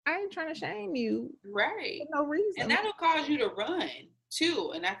 I ain't trying to shame you. Right. For no reason. And that'll cause you to run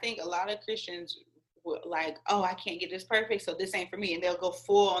too. And I think a lot of Christians like, oh, I can't get this perfect, so this ain't for me. And they'll go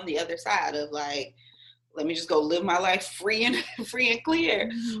full on the other side of like, let me just go live my life free and clear.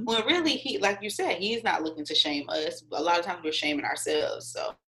 Mm-hmm. When really, he, like you said, he's not looking to shame us. A lot of times we're shaming ourselves.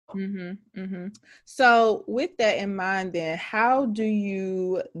 So. So with that in mind, then how do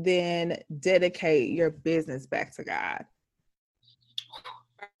you then dedicate your business back to God?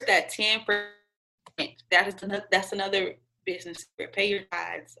 That 10%, that's another business. Pay your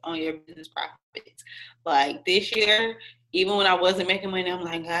tithes on your business profits. Like this year, even when I wasn't making money, I'm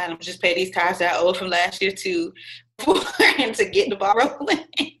like, God, I'm just pay these tithes that I owed from last year too, and to get the ball rolling.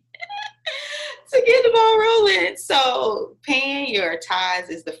 So paying your tithes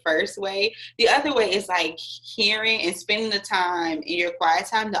is the first way. The other way is like hearing and spending the time in your quiet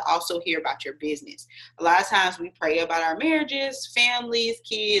time to also hear about your business. A lot of times we pray about our marriages, families,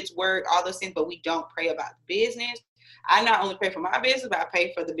 kids, work, all those things, but we don't pray about the business. I not only pray for my business, but I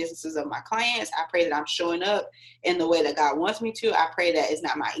pray for the businesses of my clients. I pray that I'm showing up in the way that God wants me to. I pray that it's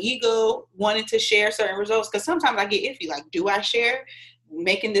not my ego wanting to share certain results, because sometimes I get iffy. Like, do I share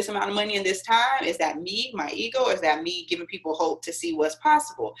making this amount of money in this time? Is that me, my ego, or is that me giving people hope to see what's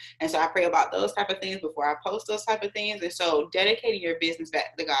possible? And so I pray about those type of things before I post those type of things. And so dedicating your business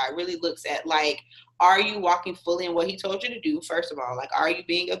back to God really looks at, like, are you walking fully in what he told you to do? First of all, like, are you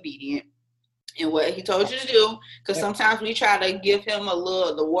being obedient in what he told you to do? Because sometimes we try to give him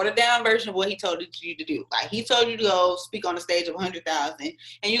the watered down version of what he told you to do. Like, he told you to go speak on a stage of 100,000,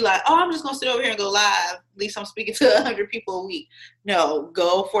 and you like, oh, I'm just gonna sit over here and go live. At least I'm speaking to 100 people a week. No,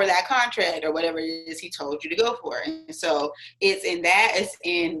 go for that contract or whatever it is he told you to go for. And so it's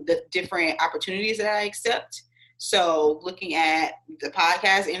in the different opportunities that I accept. So looking at the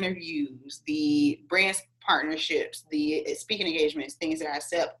podcast interviews, the brand partnerships, the speaking engagements, things that I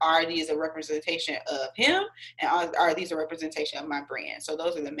accept, are these a representation of him, and are these a representation of my brand? So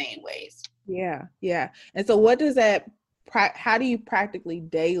those are the main ways. Yeah. And so what does that, how do you practically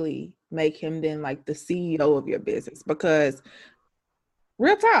daily make him then like the CEO of your business? Because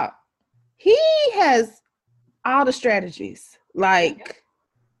real talk, he has all the strategies, like,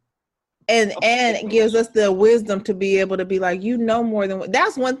 and gives us the wisdom to be able to be like, more than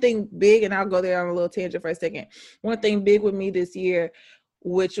that's one thing big. And I'll go there on a little tangent for a second. One thing big with me this year,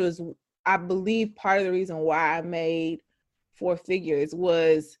 which was, I believe, part of the reason why I made 4 figures,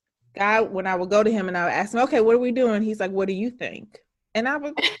 was God, when I would go to him and I would ask him, okay, what are we doing? He's like, what do you think? And I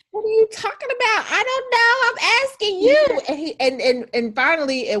was, what are you talking about? I don't know. I'm asking you. And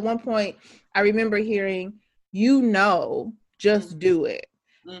finally, at one point, I remember hearing, just do it.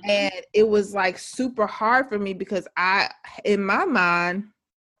 Mm-hmm. And it was like super hard for me, because in my mind,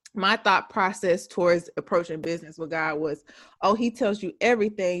 my thought process towards approaching business with God was, oh, he tells you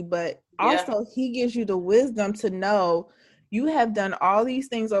everything, but also he gives you the wisdom to know you have done all these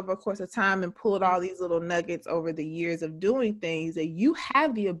things over a course of time and pulled all these little nuggets over the years of doing things, that you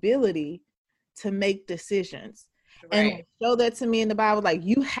have the ability to make decisions. Right. And show that to me in the Bible, like,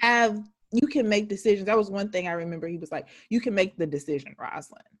 you can make decisions. That was one thing I remember. He was like, you can make the decision,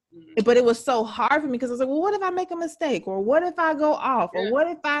 Rosalind. Mm-hmm. But it was so hard for me, because I was like, well, what if I make a mistake? Or what if I go off? Or what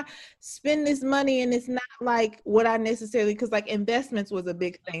if I spend this money and it's not like what I necessarily, because like investments was a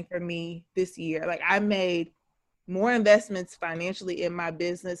big thing for me this year. Like, I made more investments financially in my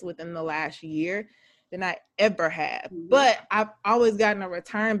business within the last year than I ever have. Mm-hmm. But I've always gotten a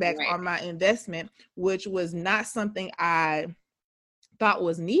return back on my investment, which was not something I thought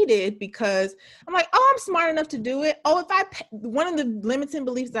was needed, because I'm like, oh, I'm smart enough to do it. Oh, one of the limiting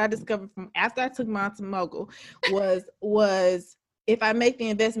beliefs that I discovered from after I took Mom to Mogul was if I make the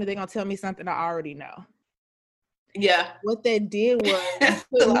investment, they're gonna tell me something I already know. Yeah. What that did was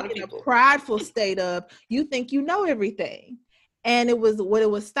put me in a prideful state of, you think you know everything. And what it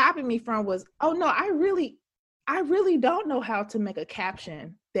was stopping me from was, oh no, I really don't know how to make a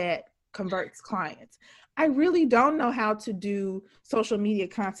caption that converts clients. I really don't know how to do social media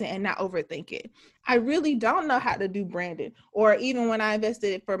content and not overthink it. I really don't know how to do branding. Or even when I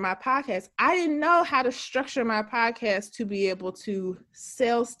invested for my podcast, I didn't know how to structure my podcast to be able to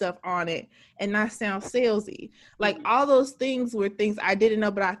sell stuff on it and not sound salesy. Like all those things were things I didn't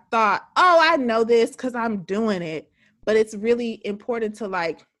know, but I thought, oh, I know this because I'm doing it. But it's really important to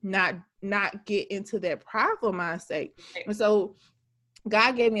like not get into that prideful mindset. And so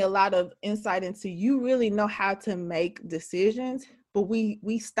God gave me a lot of insight into you really know how to make decisions, but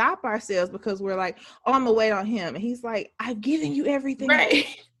we stop ourselves because we're like, oh, I'm gonna wait on him. And he's like, I've given you everything. Right.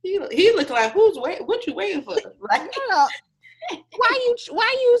 He looking like, what you waiting for? Like, why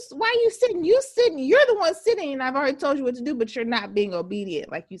you sitting? You're the one sitting, and I've already told you what to do, but you're not being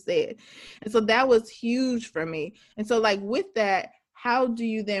obedient, like you said. And so that was huge for me. And so like with that, how do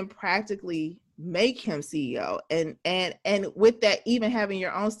you then practically make him CEO? And with that, even having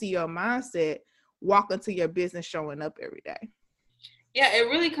your own CEO mindset, walk into your business showing up every day. Yeah, it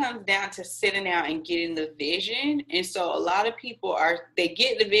really comes down to sitting down and getting the vision. And so a lot of people they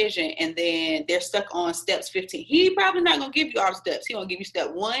get the vision and then they're stuck on steps 15. He probably not going to give you all the steps. He going to give you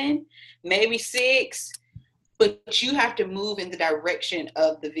step 1, maybe 6, but you have to move in the direction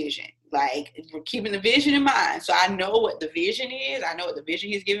of the vision. Like, we're keeping the vision in mind. So I know what the vision is. I know what the vision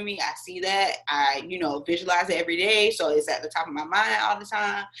he's giving me. I see that. I, visualize it every day. So it's at the top of my mind all the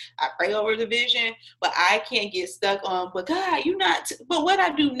time. I pray over the vision, but I can't get stuck on, but God, but what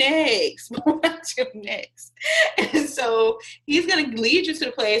I do next? What I do next? And so he's going to lead you to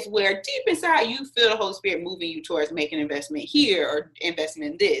the place where deep inside you feel the Holy Spirit moving you towards making an investment here or investing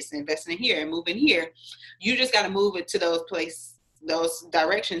in this, investing in here and moving here. You just got to move it to those places, those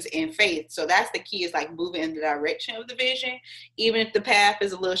directions in faith. So that's the key, is like moving in the direction of the vision, even if the path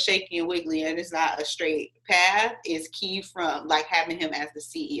is a little shaky and wiggly and it's not a straight path. Is key from like having him as the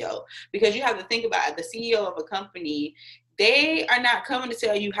CEO, because you have to think about it, the CEO of a company, they are not coming to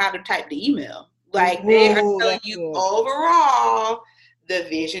tell you how to type the email. Like they are telling you overall the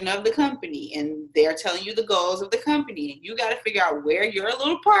vision of the company, and they're telling you the goals of the company, and you got to figure out where your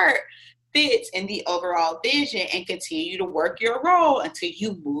little part fits in the overall vision and continue to work your role until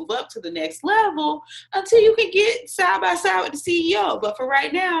you move up to the next level, until you can get side by side with the CEO. But for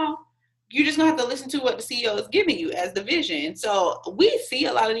right now, you're just gonna have to listen to what the CEO is giving you as the vision. So we see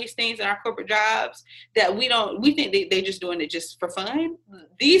a lot of these things in our corporate jobs that we think they're just doing it just for fun.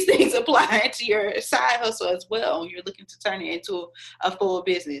 These things apply to your side hustle as well when you're looking to turn it into a full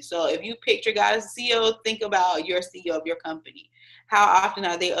business. So if you picture God as a CEO, think about your CEO of your company. How often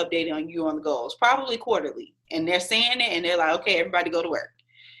are they updating on you on the goals? Probably quarterly. And they're saying it and they're like, okay, everybody go to work.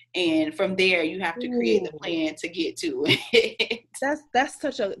 And from there, you have to create the plan to get to it.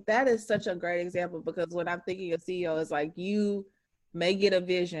 That is such a great example, because when I'm thinking of CEO, it's like you may get a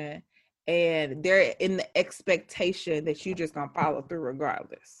vision and they're in the expectation that you just gonna follow through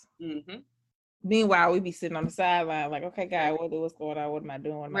regardless. Mm-hmm. Meanwhile, we be sitting on the sideline like, okay, God, what's going on? What am I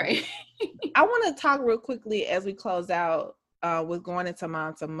doing? Right. I want to talk real quickly as we close out with going into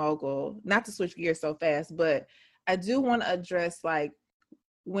Mom to Mogul, not to switch gears so fast, but I do want to address like,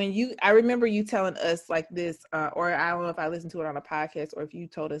 I remember you telling us like this, or I don't know if I listened to it on a podcast or if you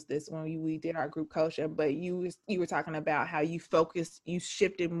told us this when we did our group coaching, but you were talking about how you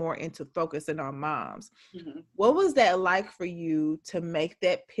shifted more into focusing on moms. Mm-hmm. What was that like for you to make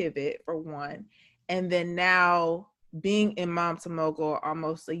that pivot, for one? And then now being in Mom to Mogul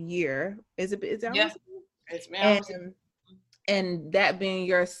almost a year, is it almost? Yeah, it's been and that being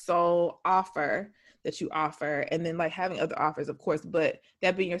your sole offer that you offer, and then like having other offers, of course, but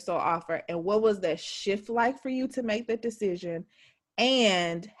that being your sole offer. And what was that shift like for you to make that decision?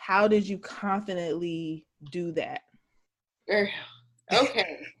 And how did you confidently do that? Okay.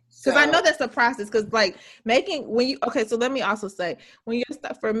 Because I know that's a process, because like so let me also say,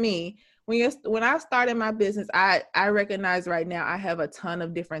 for me, when I started my business, I recognize right now I have a ton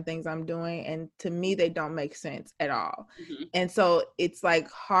of different things I'm doing, and to me they don't make sense at all. Mm-hmm. And so it's like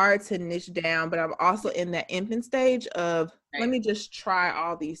hard to niche down, but I'm also in that infant stage of let me just try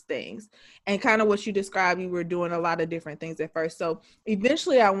all these things. And kind of what you described, you were doing a lot of different things at first. So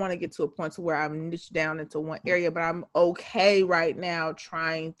eventually I want to get to a point to where I'm niched down into one area, but I'm okay right now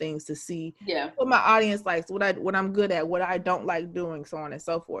trying things to see what my audience likes, what I'm good at, what I don't like doing, so on and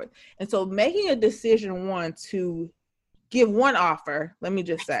so forth. And so making a decision, one, to give one offer, let me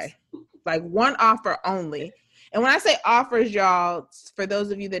just say, like one offer only. And when I say offers, y'all, for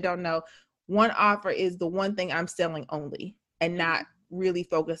those of you that don't know, one offer is the one thing I'm selling only, and not really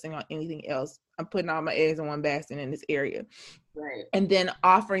focusing on anything else. I'm putting all my eggs in one basket in this area. Right. And then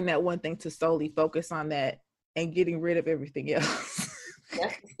offering that one thing to solely focus on that and getting rid of everything else.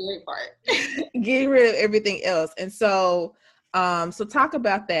 That's the scary part. Getting rid of everything else. And so, so talk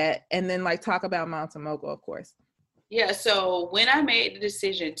about that, and then like talk about Mom to Mogul, of course. Yeah. So when I made the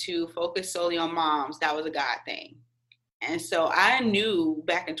decision to focus solely on moms, that was a God thing. And so I knew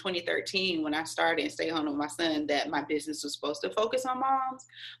back in 2013 when I started Stay Home with My Son that my business was supposed to focus on moms.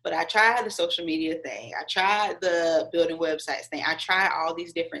 But I tried the social media thing. I tried the building websites thing. I tried all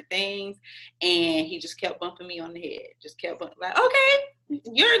these different things. And he just kept bumping me on the head. Just kept bumping, like, okay,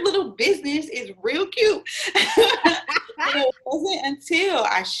 your little business is real cute. And it wasn't until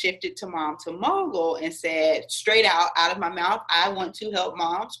I shifted to Mom to Mogul and said straight out of my mouth, I want to help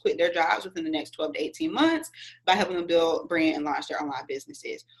moms quit their jobs within the next 12 to 18 months by helping them build, brand, and launch their online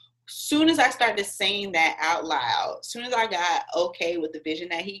businesses. Soon as I started saying that out loud, soon as I got okay with the vision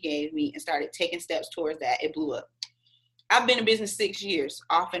that he gave me and started taking steps towards that, it blew up. I've been in business 6 years,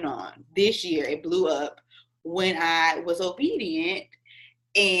 off and on. This year, it blew up when I was obedient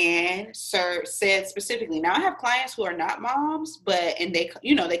and said specifically. Now I have clients who are not moms, and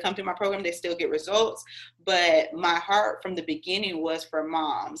they come through my program, they still get results. But my heart from the beginning was for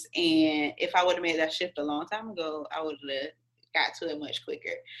moms. And if I would have made that shift a long time ago, I would have got to it much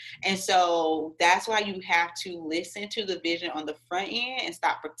quicker. And so that's why you have to listen to the vision on the front end and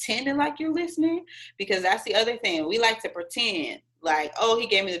stop pretending like you're listening, because that's the other thing. We like to pretend like, oh, he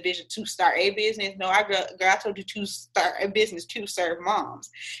gave me the vision to start a business. No, I told you to start a business to serve moms.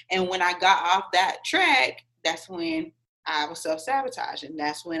 And when I got off that track, that's when I was self-sabotaging.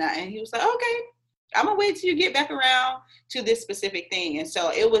 That's when and he was like, okay, I'm gonna wait till you get back around to this specific thing. And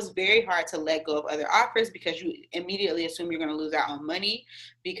so it was very hard to let go of other offers because you immediately assume you're gonna lose out on money,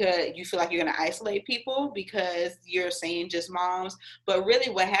 because you feel like you're gonna isolate people because you're saying just moms. But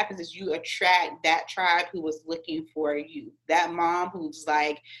really what happens is you attract that tribe who was looking for you. That mom who's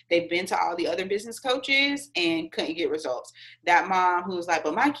like, they've been to all the other business coaches and couldn't get results. That mom who's like,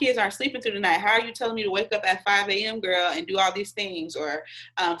 but my kids aren't sleeping through the night. How are you telling me to wake up at 5 a.m., girl, and do all these things? Or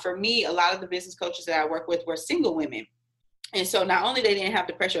for me, a lot of the business coaches that I work with were single women. And so not only they didn't have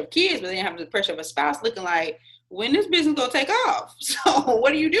the pressure of kids, but they didn't have the pressure of a spouse looking like, when this business gonna take off? So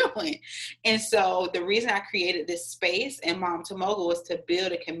what are you doing? And so the reason I created this space in Mom to Mogul was to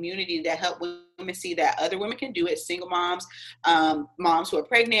build a community that helped women see that other women can do it. Single moms, moms who are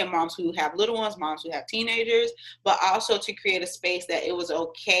pregnant, moms who have little ones, moms who have teenagers, but also to create a space that it was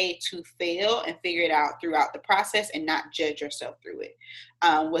okay to fail and figure it out throughout the process and not judge yourself through it.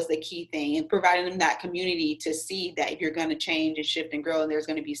 Was the key thing, and providing them that community to see that you're going to change and shift and grow. And there's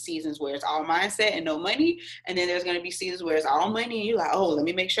going to be seasons where it's all mindset and no money. And then there's going to be seasons where it's all money and you're like, oh, let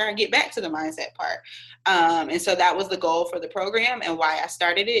me make sure I get back to the mindset part. And so that was the goal for the program. And why I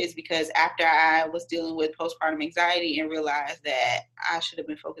started it is because after I was dealing with postpartum anxiety and realized that I should have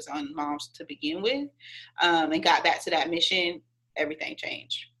been focused on moms to begin with, and got back to that mission, everything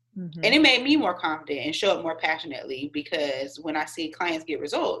changed. Mm-hmm. And it made me more confident and show up more passionately, because when I see clients get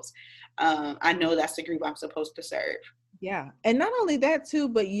results, I know that's the group I'm supposed to serve. Yeah. And not only that too,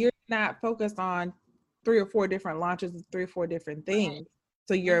 but you're not focused on 3 or 4 different launches of 3 or 4 different things.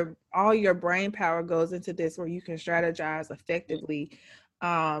 So all your brain power goes into this where you can strategize effectively.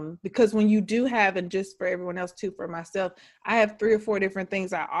 Because when you do have, and just for everyone else too, for myself, I have 3 or 4 different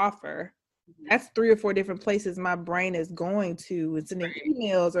things I offer. That's 3 or 4 different places my brain is going to and sending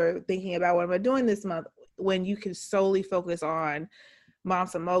emails or thinking about what am I doing this month. When you can solely focus on Mom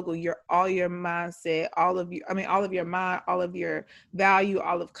to Mogul, all your mindset, all of your mind, all of your value,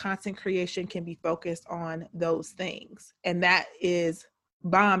 all of content creation can be focused on those things. And that is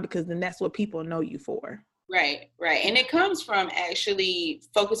bomb, because then that's what people know you for. Right. And it comes from actually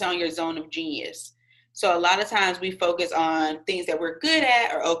focus on your zone of genius. So a lot of times we focus on things that we're good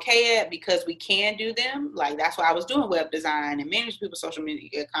at or okay at because we can do them. Like that's why I was doing web design and managing people's social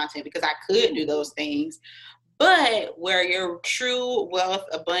media content, because I could do those things. But where your true wealth,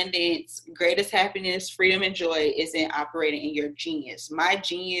 abundance, greatest happiness, freedom, and joy is in operating in your genius. My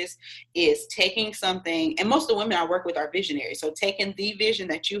genius is taking something, and most of the women I work with are visionaries. So taking the vision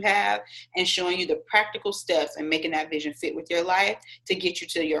that you have and showing you the practical steps and making that vision fit with your life to get you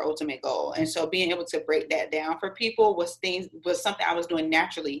to your ultimate goal. And so being able to break that down for people was something I was doing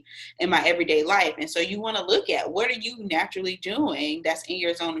naturally in my everyday life. And so you want to look at what are you naturally doing that's in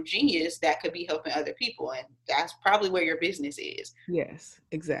your zone of genius that could be helping other people. And that's probably where your business is. Yes,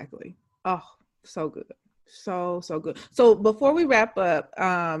 exactly. Oh, so good. So good. So before we wrap up,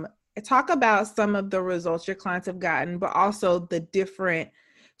 talk about some of the results your clients have gotten, but also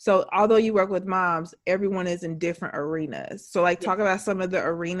so although you work with moms, everyone is in different arenas. So talk about some of the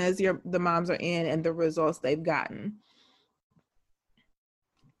arenas the moms are in and the results they've gotten.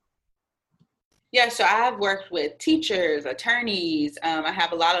 Yeah, so I've worked with teachers, attorneys. I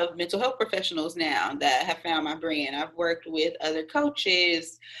have a lot of mental health professionals now that have found my brand. I've worked with other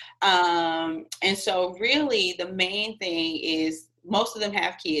coaches. And so really the main thing is most of them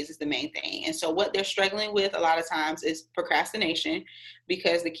have kids is the main thing. And so what they're struggling with a lot of times is procrastination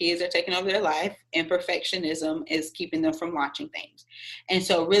because the kids are taking over their life and perfectionism is keeping them from launching things. And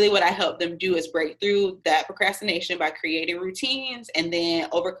so really what I help them do is break through that procrastination by creating routines and then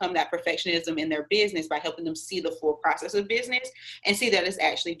overcome that perfectionism in their business by helping them see the full process of business and see that it's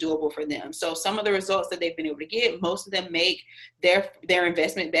actually doable for them. So some of the results that they've been able to get, most of them make their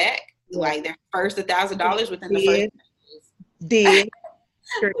investment back, like their first $1,000 within the first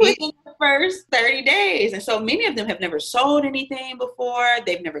within the first 30 days. And so many of them have never sold anything before.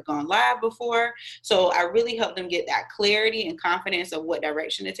 They've never gone live before. So I really help them get that clarity and confidence of what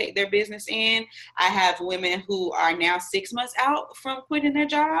direction to take their business in. I have women who are now 6 months out from quitting their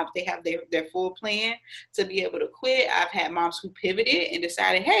jobs. They have their full plan to be able to quit. I've had moms who pivoted and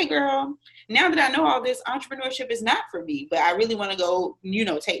decided, hey girl, now that I know all this, entrepreneurship is not for me, but I really want to go,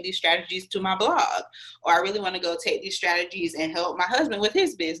 take these strategies to my blog, or I really want to go take these strategies and help my husband with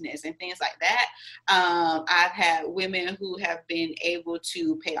his business and things like that. I've had women who have been able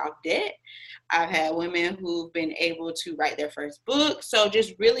to pay off debt. I've had women who've been able to write their first book. So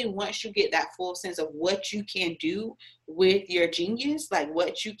just really once you get that full sense of what you can do with your genius, like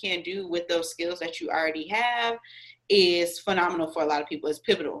what you can do with those skills that you already have is phenomenal for a lot of people. It's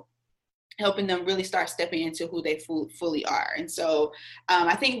pivotal, helping them really start stepping into who they fully are. And so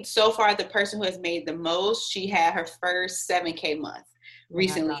I think so far the person who has made the most, she had her first 7K month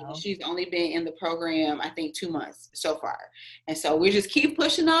recently. Wow. She's only been in the program, I think 2 months so far. And so we just keep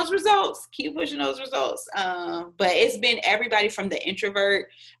pushing those results. But it's been everybody from the introvert.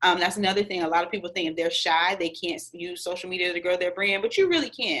 That's another thing. A lot of people think if they're shy, they can't use social media to grow their brand, but you really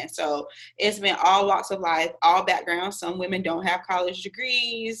can. So it's been all walks of life, all backgrounds. Some women don't have college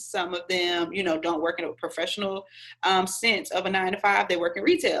degrees. Some of them, don't work in a professional sense of a 9-to-5. They work in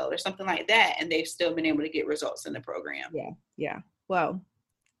retail or something like that. And they've still been able to get results in the program. Yeah. Well,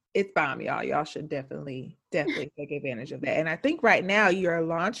 it's bomb, y'all. Y'all should definitely take advantage of that. And I think right now you're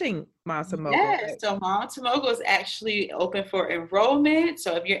launching Mom to Mogul. Yes, right? So Mom to Mogul is actually open for enrollment.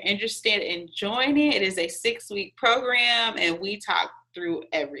 So if you're interested in joining, it is a 6-week program, and we talk through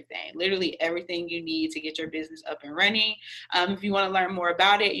everything, literally everything you need to get your business up and running. If you want to learn more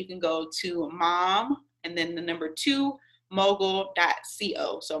about it, you can go to mom and then the number 2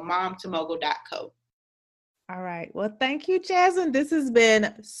 mogul.co. So momtomogul.co. All right. Well, thank you, Jasmine. This has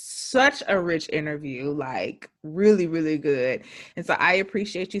been such a rich interview, like really, really good. And so I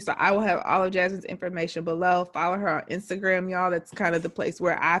appreciate you. So I will have all of Jasmine's information below. Follow her on Instagram, y'all. That's kind of the place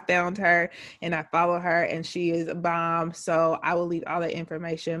where I found her, and I follow her, and she is a bomb. So I will leave all the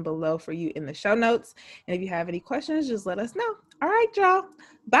information below for you in the show notes. And if you have any questions, just let us know. All right, y'all.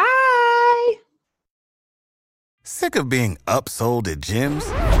 Bye. Sick of being upsold at gyms?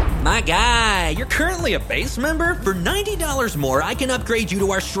 My guy, you're currently a base member? For $90 more, I can upgrade you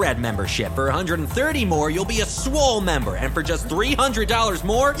to our Shred membership. For $130 more, you'll be a Swole member. And for just $300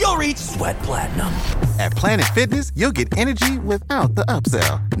 more, you'll reach Sweat Platinum. At Planet Fitness, you'll get energy without the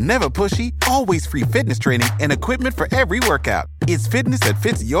upsell. Never pushy, always free fitness training and equipment for every workout. It's fitness that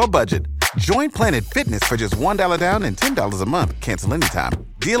fits your budget. Join Planet Fitness for just $1 down and $10 a month. Cancel anytime.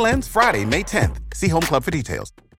 Deal ends Friday, May 10th. See Home Club for details.